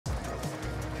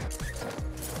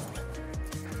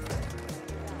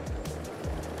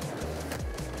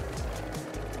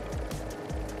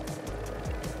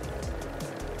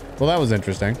Well, that was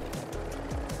interesting.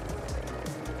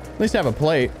 At least I have a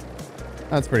plate.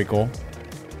 That's pretty cool.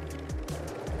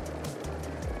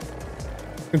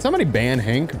 Can somebody ban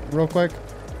Hank real quick?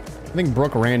 I think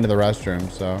Brooke ran to the restroom,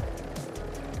 so.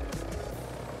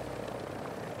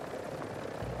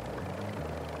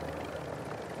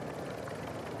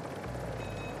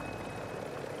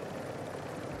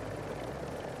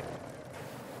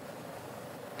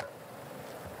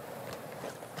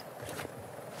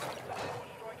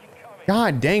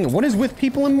 God dang it. What is with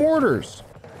people in mortars?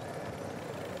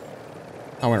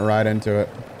 I went right into it.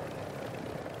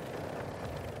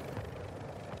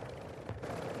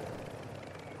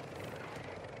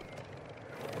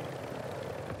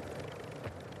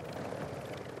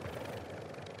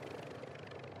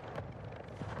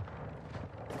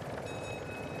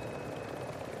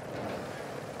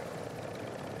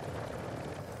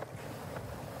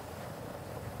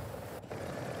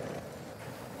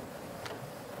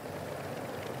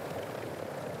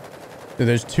 Dude,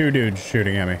 there's two dudes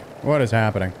shooting at me. What is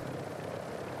happening?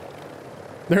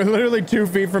 They're literally 2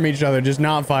 feet from each other, just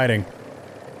not fighting.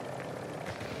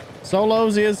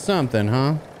 Solos is something,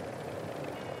 huh?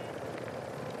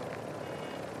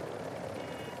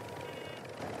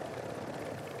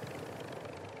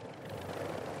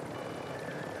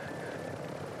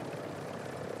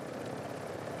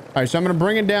 All right, so I'm gonna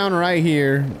bring it down right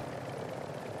here.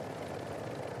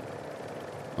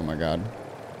 Oh my God.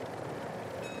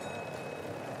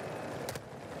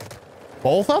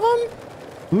 Both of them?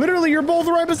 Literally, you're both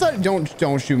right beside.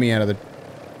 Don't shoot me out of the.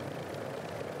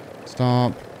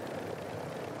 Stop.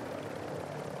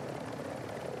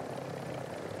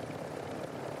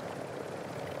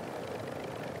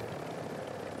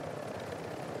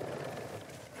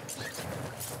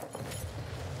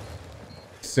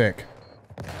 Sick.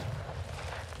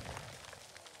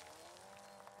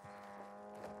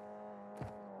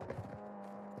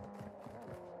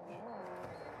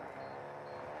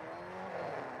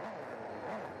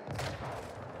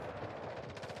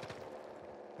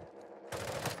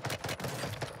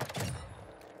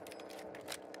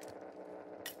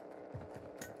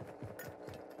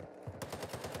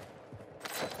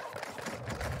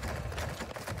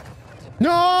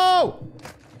 No!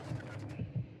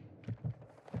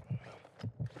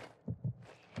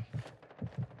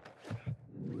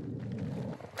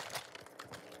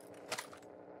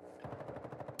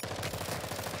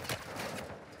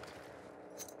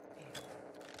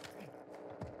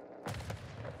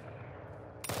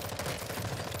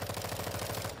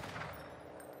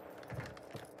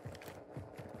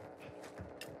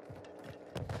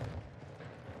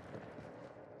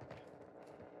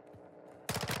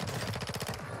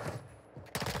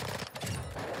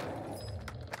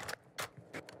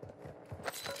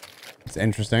 It's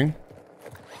interesting.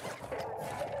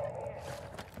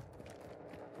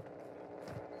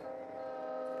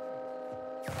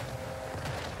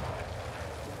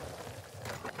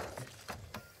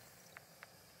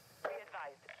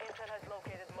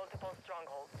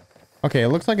 Okay, it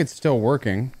looks like it's still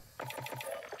working.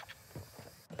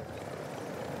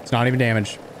 It's not even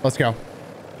damaged. Let's go.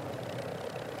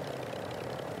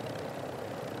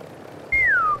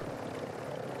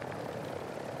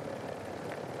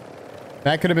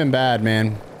 That could have been bad,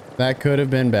 man. That could have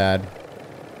been bad.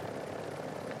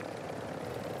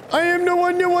 I am the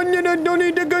one that don't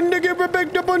need the gun to get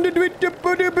backed up on the tweet.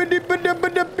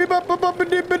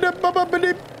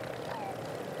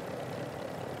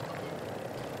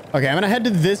 Okay, I'm gonna head to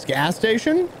this gas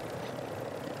station.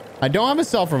 I don't have a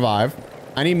self-revive.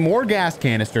 I need more gas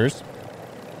canisters.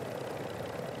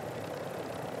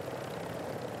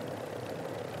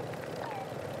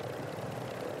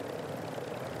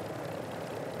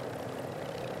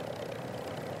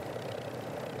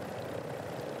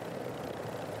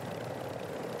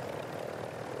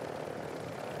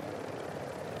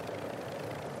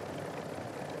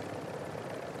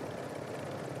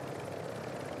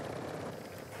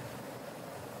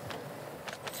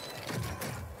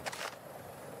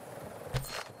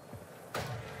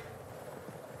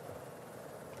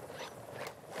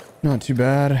 Not too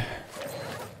bad.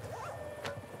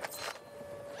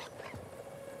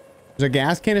 There's a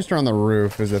gas canister on the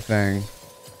roof is a thing.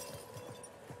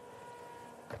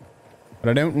 But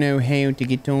I don't know how to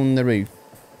get on the roof.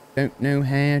 Don't know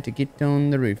how to get on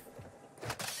the roof.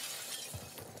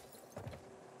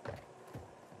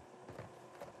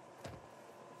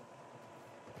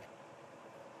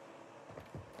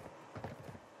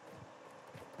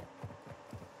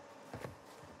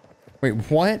 Wait,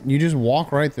 what? You just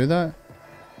walk right through that?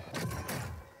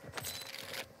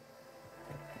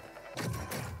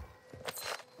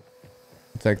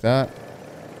 Take that.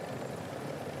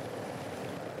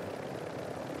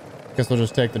 Guess we'll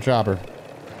just take the chopper.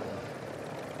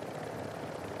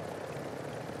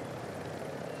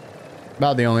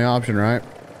 About the only option, right?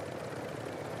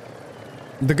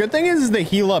 The good thing is they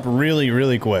heal up really,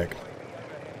 really quick.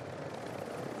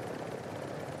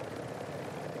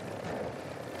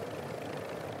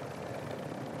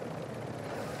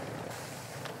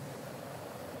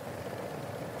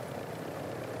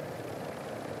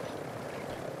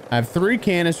 I have 3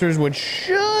 canisters, which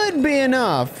should be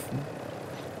enough.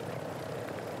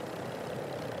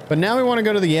 But now we want to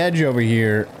go to the edge over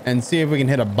here and see if we can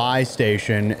hit a buy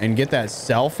station and get that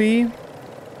selfie.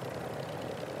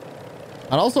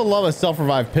 I'd also love a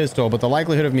self-revive pistol, but the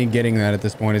likelihood of me getting that at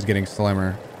this point is getting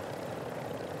slimmer.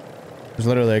 There's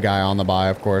literally a guy on the buy,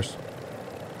 of course.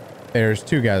 There's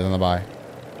 2 guys on the buy.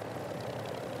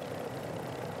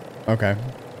 Okay.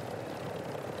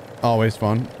 Always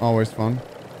fun. Always fun.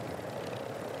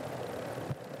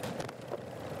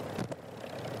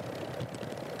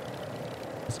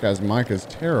 This guy's mic is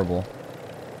terrible.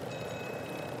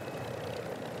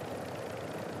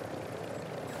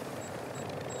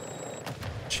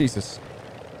 Jesus.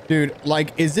 Dude,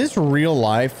 like, is this real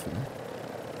life?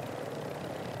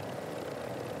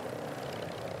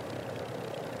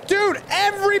 Dude,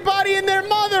 everybody and their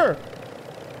mother!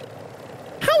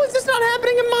 How is this not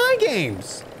happening in my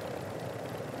games?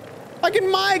 Like, in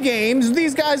my games,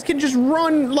 these guys can just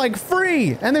run, like,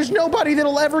 free, and there's nobody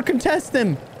that'll ever contest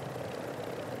them.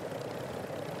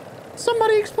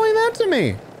 Somebody explain that to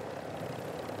me.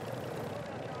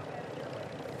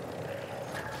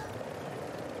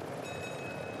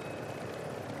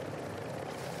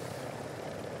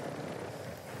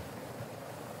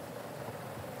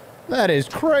 That is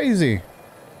crazy.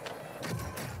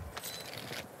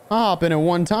 I hop in at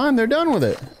one time, they're done with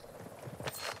it.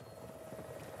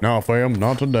 No, fam,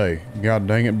 not today. God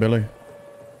dang it, Billy.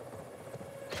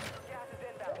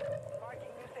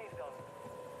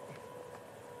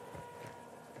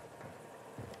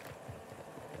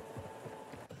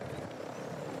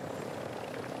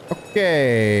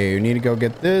 Okay, we need to go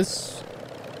get this.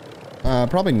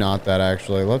 Probably not that,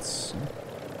 actually. Let's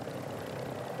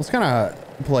kind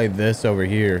of play this over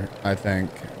here, I think.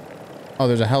 Oh,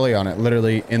 there's a heli on it,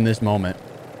 literally in this moment.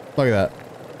 Look at that.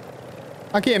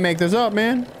 I can't make this up,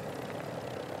 man.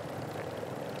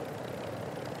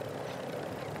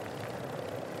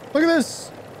 Look at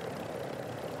this.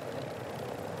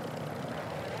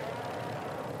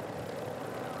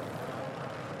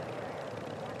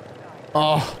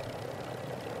 Oh,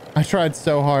 I tried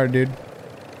so hard, dude.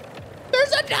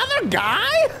 There's another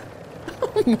guy?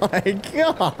 Oh my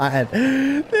God.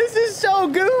 This is so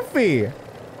goofy.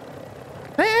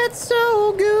 It's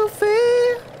so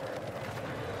goofy.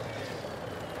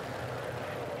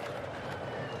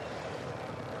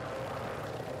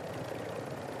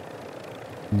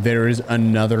 There is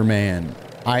another man.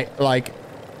 I like.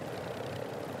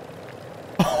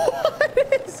 What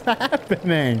is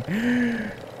happening?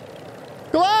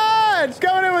 Clutch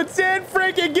coming in with 10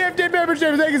 freaking gifted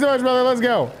memberships. Thank you so much, brother. Let's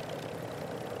go.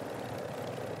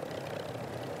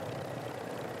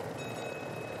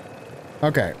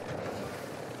 Okay.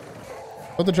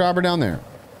 Put the chopper down there.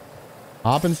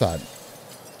 Hop inside.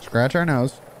 Scratch our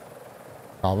nose.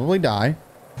 Probably die.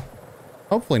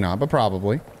 Hopefully not, but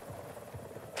probably.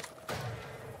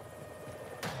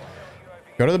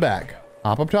 Go to the back.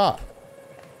 Hop up top.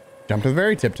 Jump to the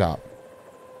very tip top.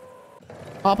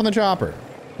 Hop on the chopper.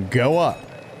 Go up.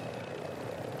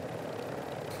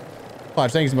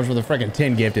 Clutch, thank you so much for the freaking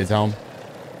 10 gifted, home.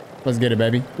 Let's get it,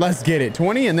 baby. Let's get it.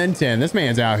 20 and then 10. This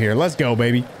man's out here. Let's go,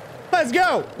 baby. Let's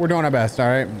go. We're doing our best, all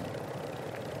right?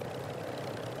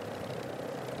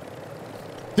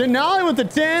 Denali with the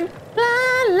 10.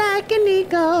 Fly like an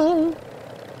eagle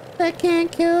that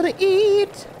can't kill to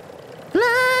eat.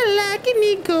 Fly like an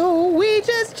eagle. We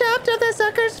just chopped off the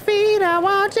sucker's feet. I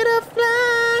want you to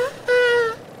fly.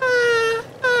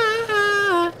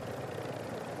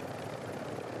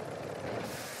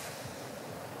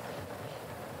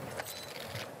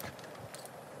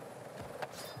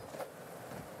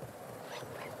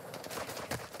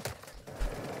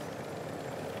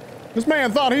 This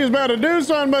man thought he was about to do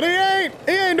something, but he ain't.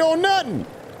 He ain't doing nothing.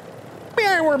 We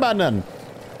ain't worried about nothing.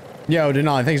 Yo,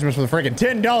 Denali, thanks so much for the freaking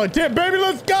 $10 tip, baby.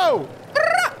 Let's go.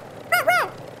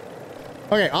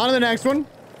 Okay, on to the next one.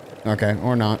 Okay,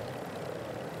 or not.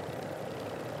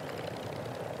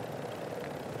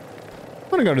 I'm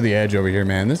gonna go to the edge over here,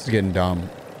 man. This is getting dumb.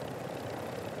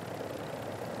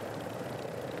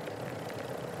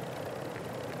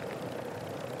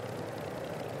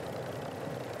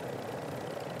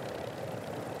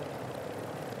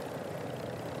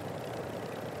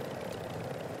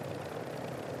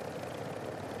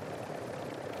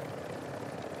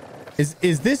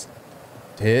 Is this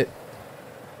it?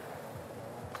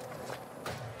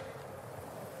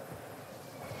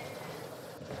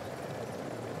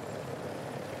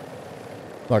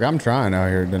 Look, I'm trying out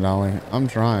here, Denali. I'm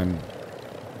trying.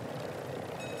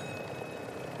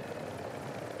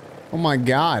 Oh my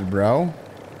God, bro.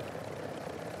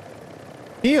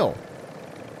 Heal.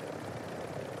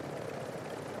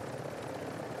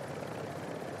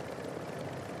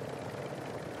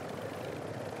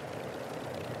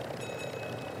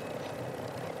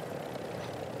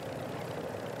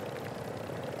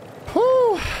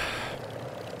 Whew.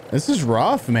 This is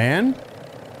rough, man.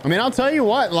 I mean, I'll tell you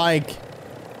what, like,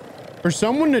 for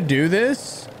someone to do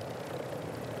this,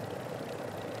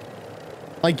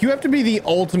 like, you have to be the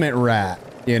ultimate rat,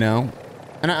 you know?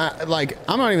 And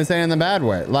I'm not even saying in the bad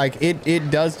way. Like,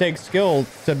 it does take skill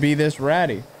to be this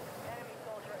ratty.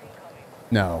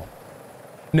 No.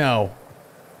 No.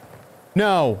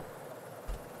 No.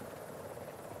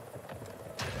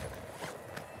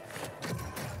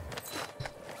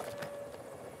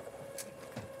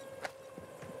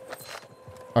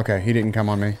 Okay, he didn't come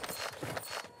on me.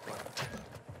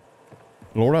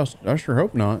 Lord, I sure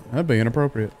hope not. That'd be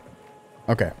inappropriate.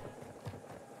 Okay.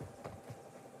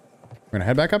 We're gonna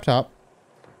head back up top.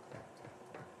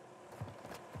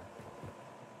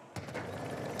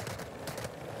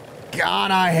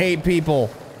 God, I hate people.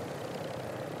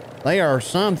 They are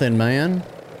something, man.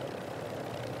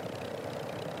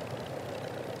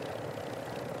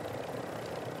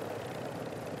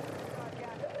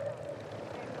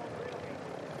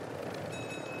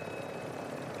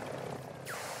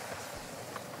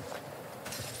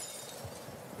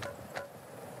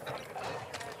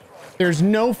 There's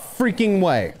no freaking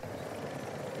way.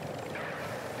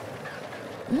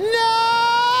 No!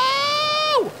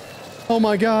 Oh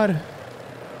my God.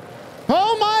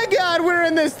 Oh my God, we're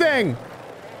in this thing.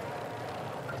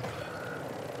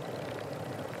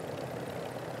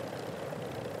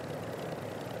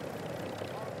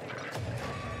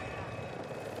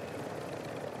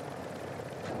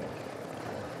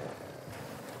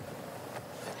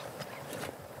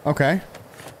 Okay.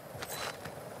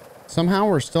 Somehow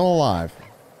we're still alive.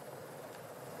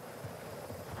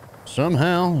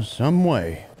 Somehow, some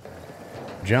way,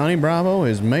 Johnny Bravo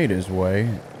has made his way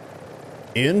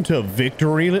into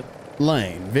Victory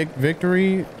Lane.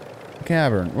 Victory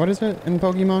Cavern. What is it in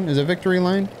Pokemon? Is it Victory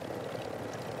Lane?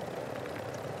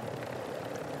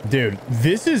 Dude,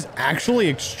 this is actually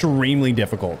extremely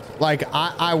difficult. Like,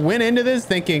 I went into this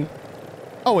thinking,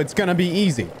 oh, it's gonna be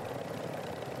easy.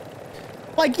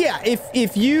 Like, yeah,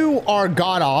 if you are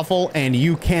god-awful and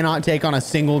you cannot take on a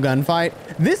single gunfight,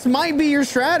 this might be your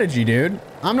strategy, dude.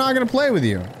 I'm not gonna play with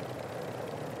you.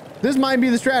 This might be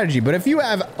the strategy, but if you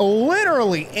have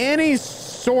literally any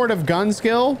sort of gun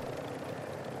skill,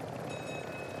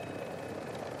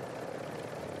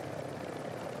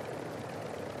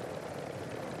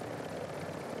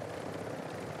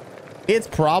 it's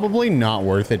probably not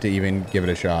worth it to even give it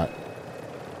a shot.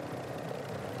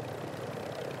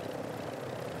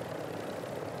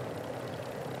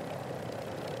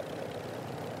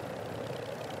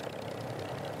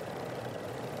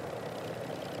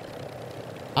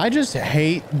 I just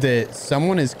hate that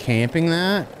someone is camping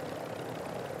that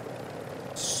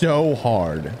so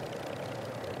hard.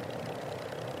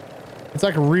 It's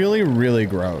like really, really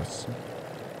gross.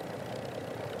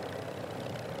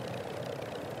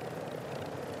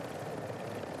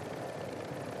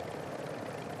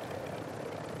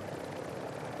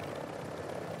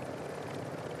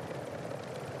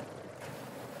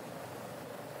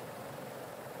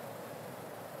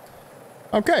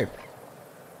 Okay.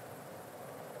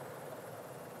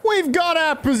 We've got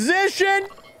our position.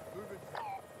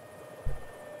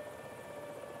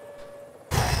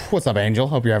 What's up, Angel?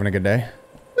 Hope you're having a good day.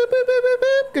 Boop, boop, boop, boop,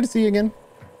 boop. Good to see you again.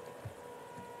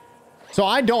 So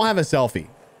I don't have a selfie.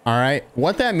 All right.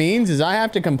 What that means is I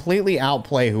have to completely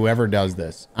outplay whoever does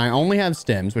this. I only have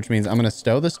stems, which means I'm going to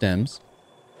stow the stems.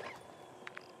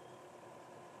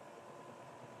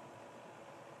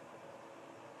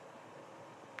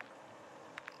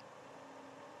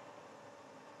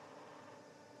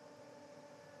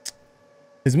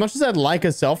 As much as I'd like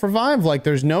a self-revive, like,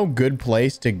 there's no good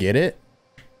place to get it.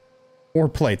 Or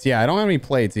plates. Yeah, I don't have any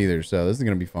plates either, so this is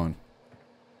going to be fun.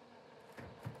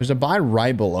 There's a buy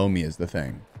right below me is the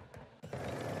thing.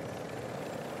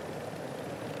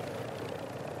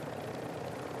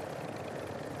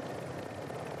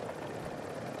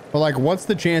 But, like, what's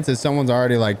the chances someone's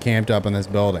already, like, camped up in this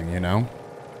building, you know?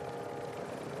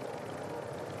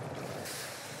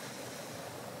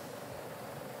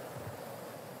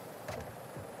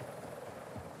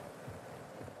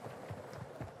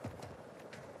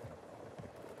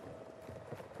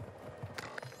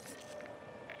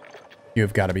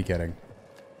 You've got to be kidding.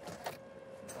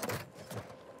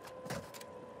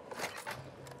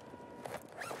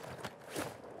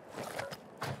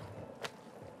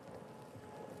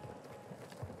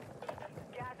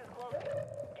 Gas is closing.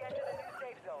 Get to the new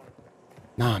safe zone.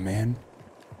 Nah, man.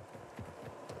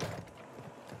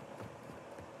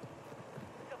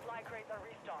 Supply crates are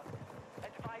restocked.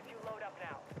 Advise you load up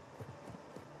now.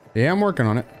 Yeah, I'm working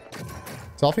on it.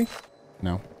 Selfie?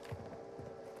 No.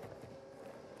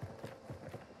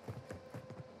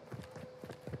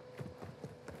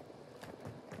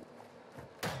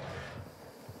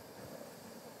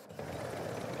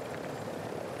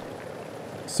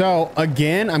 So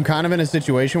again, I'm kind of in a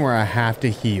situation where I have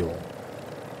to heal.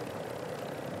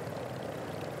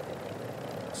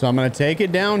 So I'm going to take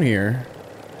it down here.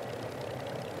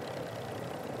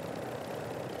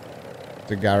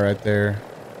 There's a guy right there.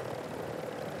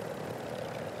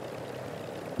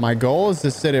 My goal is to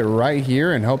sit it right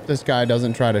here and hope this guy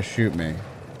doesn't try to shoot me.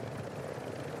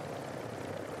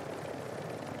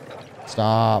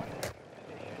 Stop.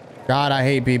 God, I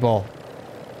hate people.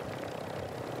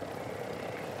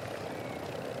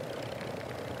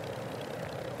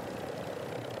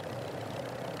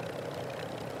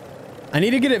 I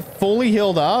need to get it fully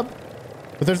healed up,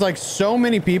 but there's like so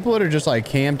many people that are just like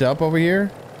camped up over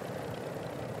here.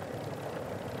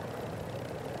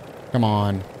 Come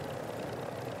on.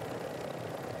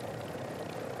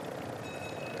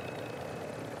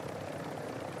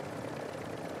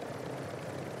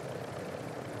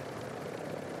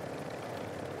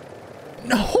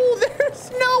 No,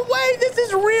 there's no way. This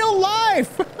is real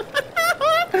life.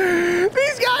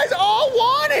 These guys all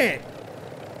want it.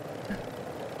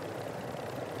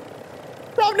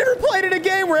 Bro, I've never played in a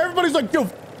game where everybody's like,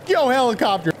 yo,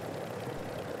 helicopter.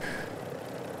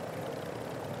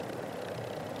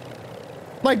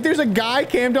 Like, there's a guy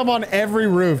camped up on every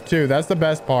roof, too. That's the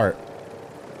best part.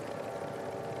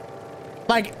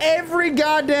 Like, every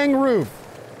goddamn roof.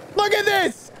 Look at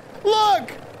this.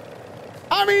 Look.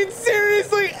 I mean,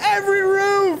 seriously, every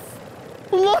roof.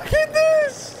 Look at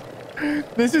this.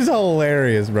 This is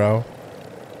hilarious, bro.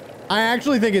 I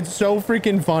actually think it's so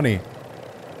freaking funny.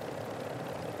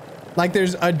 Like,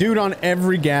 there's a dude on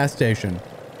every gas station.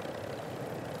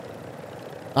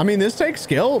 I mean, this takes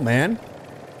skill, man.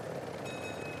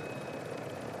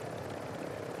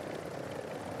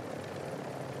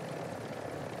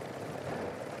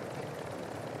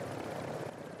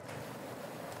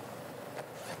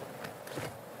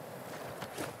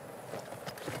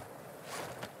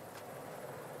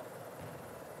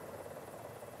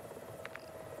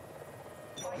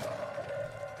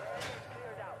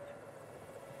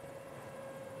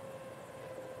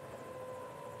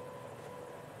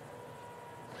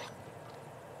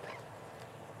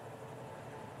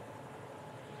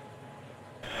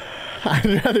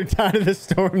 I'd rather die to the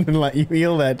storm than let you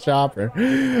heal that chopper.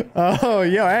 Oh,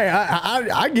 yo, hey,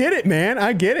 I get it, man.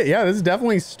 I get it. Yeah, this is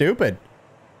definitely stupid.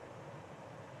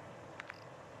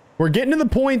 We're getting to the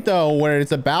point, though, where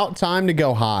it's about time to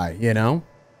go high, you know?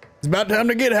 It's about time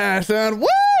to get high, son.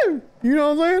 Woo! You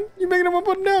know what I'm saying? You making up what I'm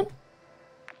putting down?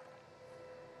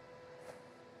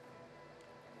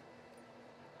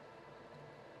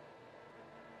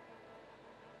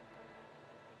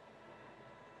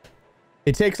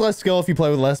 It takes less skill if you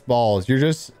play with less balls. You're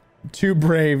just too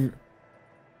brave.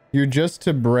 You're just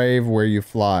too brave where you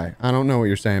fly. I don't know what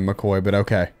you're saying, McCoy, but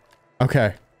okay.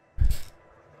 Okay.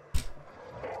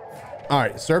 All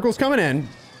right, circle's coming in.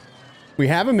 We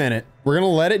have a minute. We're going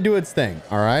to let it do its thing,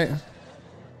 all right?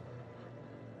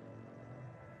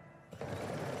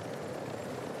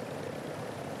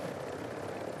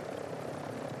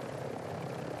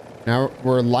 Now,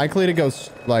 we're likely to go,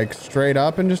 like, straight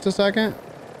up in just a second.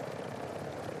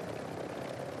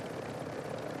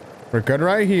 We're good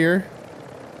right here.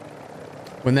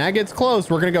 When that gets close,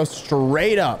 we're going to go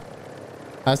straight up.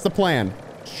 That's the plan.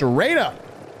 Straight up.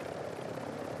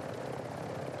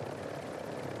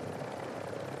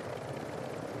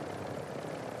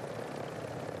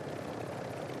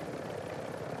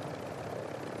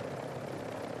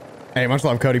 Hey, much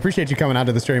love, Cody. Appreciate you coming out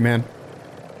to the stream, man.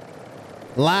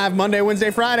 Live Monday, Wednesday,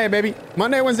 Friday, baby.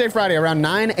 Monday, Wednesday, Friday, around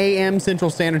 9 a.m.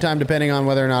 Central Standard Time, depending on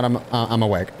whether or not I'm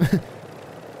awake.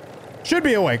 Should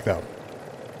be awake, though.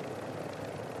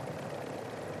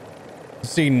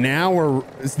 See, now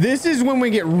this is when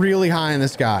we get really high in the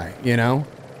sky, you know?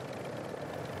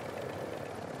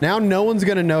 Now no one's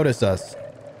going to notice us.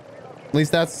 At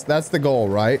least that's the goal,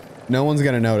 right? No one's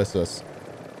going to notice us.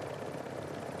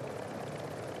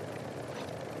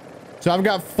 So I've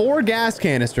got 4 gas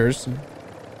canisters.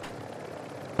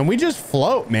 And we just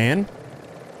float, man.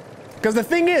 Because the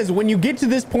thing is, when you get to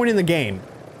this point in the game,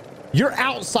 You're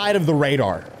outside of the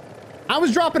radar. I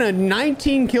was dropping a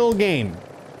 19 kill game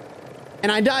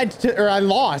and I died to, or I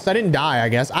lost. I didn't die, I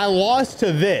guess. I lost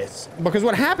to this because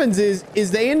what happens is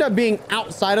they end up being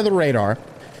outside of the radar.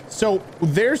 So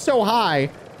they're so high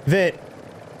that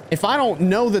if I don't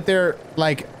know that they're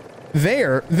like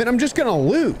there, then I'm just gonna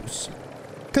lose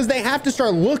because they have to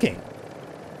start looking.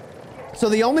 So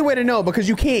the only way to know, because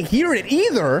you can't hear it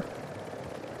either,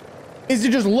 is to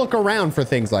just look around for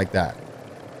things like that.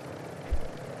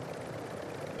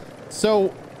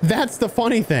 So that's the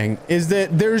funny thing, is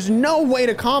that there's no way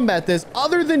to combat this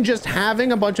other than just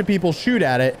having a bunch of people shoot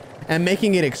at it and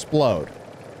making it explode.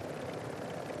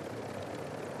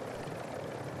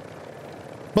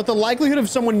 But the likelihood of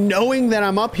someone knowing that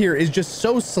I'm up here is just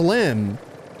so slim.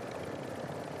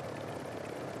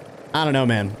 I don't know,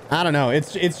 man. I don't know.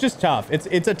 It's just tough.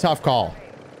 It's a tough call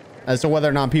as to whether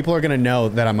or not people are going to know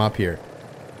that I'm up here.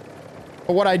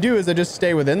 But what I do is I just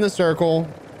stay within the circle.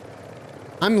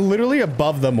 I'm literally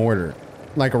above the mortar,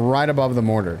 like right above the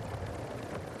mortar.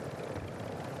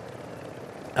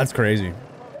 That's crazy.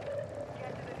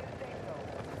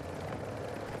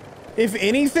 If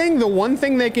anything, the one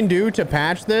thing they can do to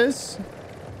patch this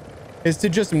is to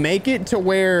just make it to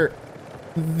where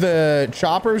the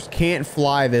choppers can't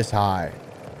fly this high,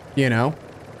 you know?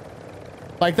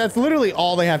 Like, that's literally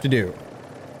all they have to do.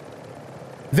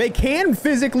 They can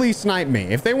physically snipe me.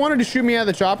 If they wanted to shoot me out of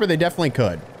the chopper, they definitely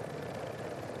could,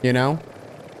 you know?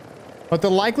 But the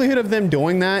likelihood of them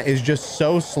doing that is just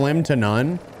so slim to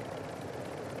none.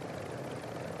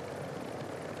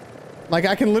 Like,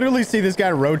 I can literally see this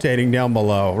guy rotating down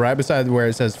below, right beside where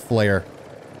it says flare.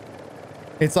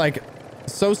 It's like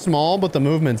so small, but the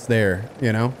movement's there,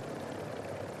 you know?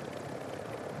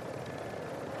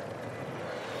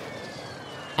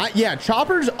 Yeah,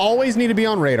 choppers always need to be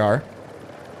on radar,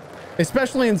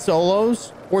 especially in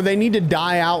solos, or they need to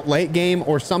die out late game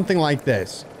or something like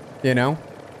this, you know?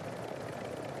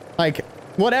 Like,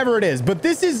 whatever it is, but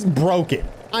this is broken.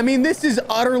 I mean, this is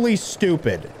utterly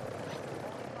stupid.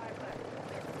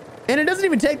 And it doesn't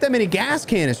even take that many gas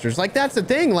canisters. Like, that's the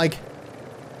thing. Like,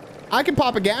 I can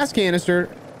pop a gas canister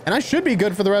and I should be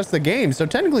good for the rest of the game. So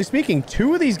technically speaking,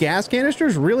 2 of these gas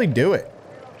canisters really do it.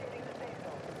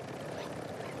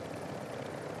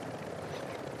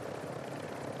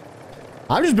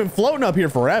 I've just been floating up here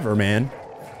forever, man.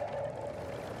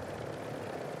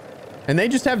 And they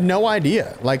just have no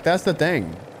idea. Like, that's the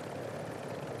thing.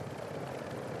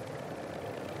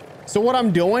 So what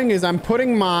I'm doing is I'm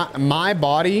putting my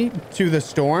body to the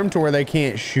storm to where they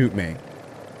can't shoot me.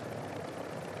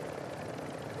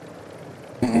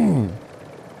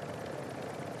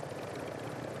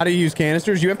 How do you use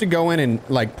canisters? You have to go in and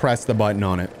like press the button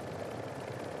on it.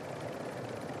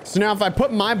 So now if I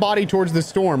put my body towards the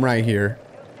storm right here,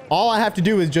 all I have to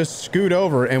do is just scoot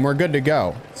over and we're good to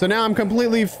go. So now I'm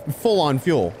completely full on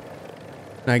fuel.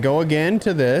 And I go again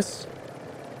to this.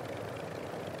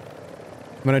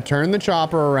 I'm going to turn the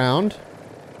chopper around.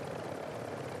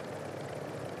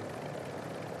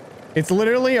 It's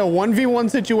literally a 1v1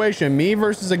 situation. Me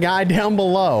versus a guy down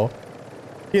below.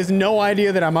 He has no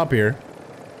idea that I'm up here.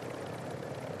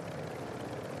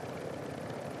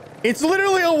 It's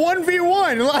literally a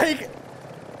 1v1. Like,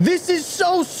 this is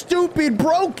so stupid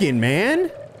broken,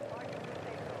 man.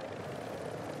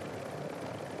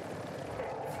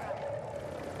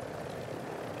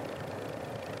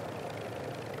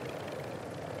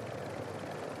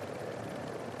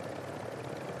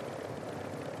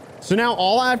 So now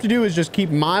all I have to do is just keep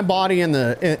my body in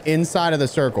the inside of the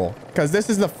circle, because this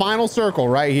is the final circle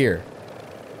right here.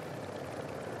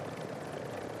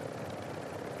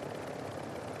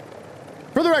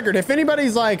 For the record, if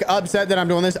anybody's like upset that I'm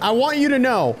doing this, I want you to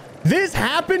know this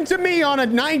happened to me on a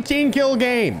 19 kill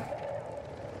game.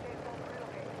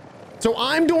 So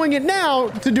I'm doing it now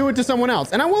to do it to someone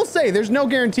else. And I will say there's no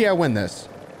guarantee I win this.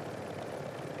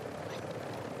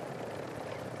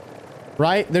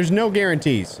 Right? There's no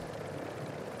guarantees.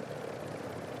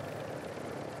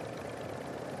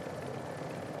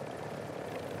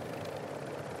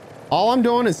 All I'm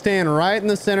doing is staying right in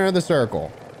the center of the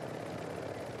circle.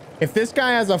 If this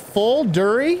guy has a full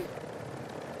durry,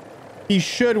 he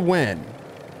should win.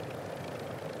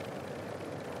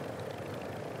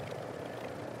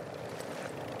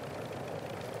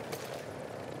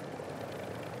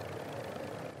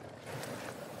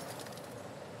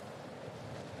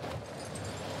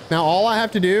 Now all I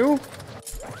have to do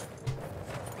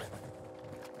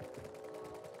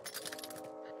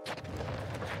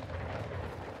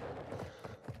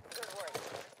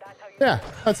yeah,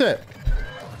 that's it.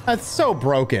 That's so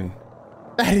broken.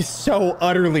 That is so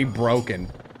utterly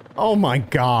broken. Oh my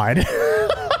God.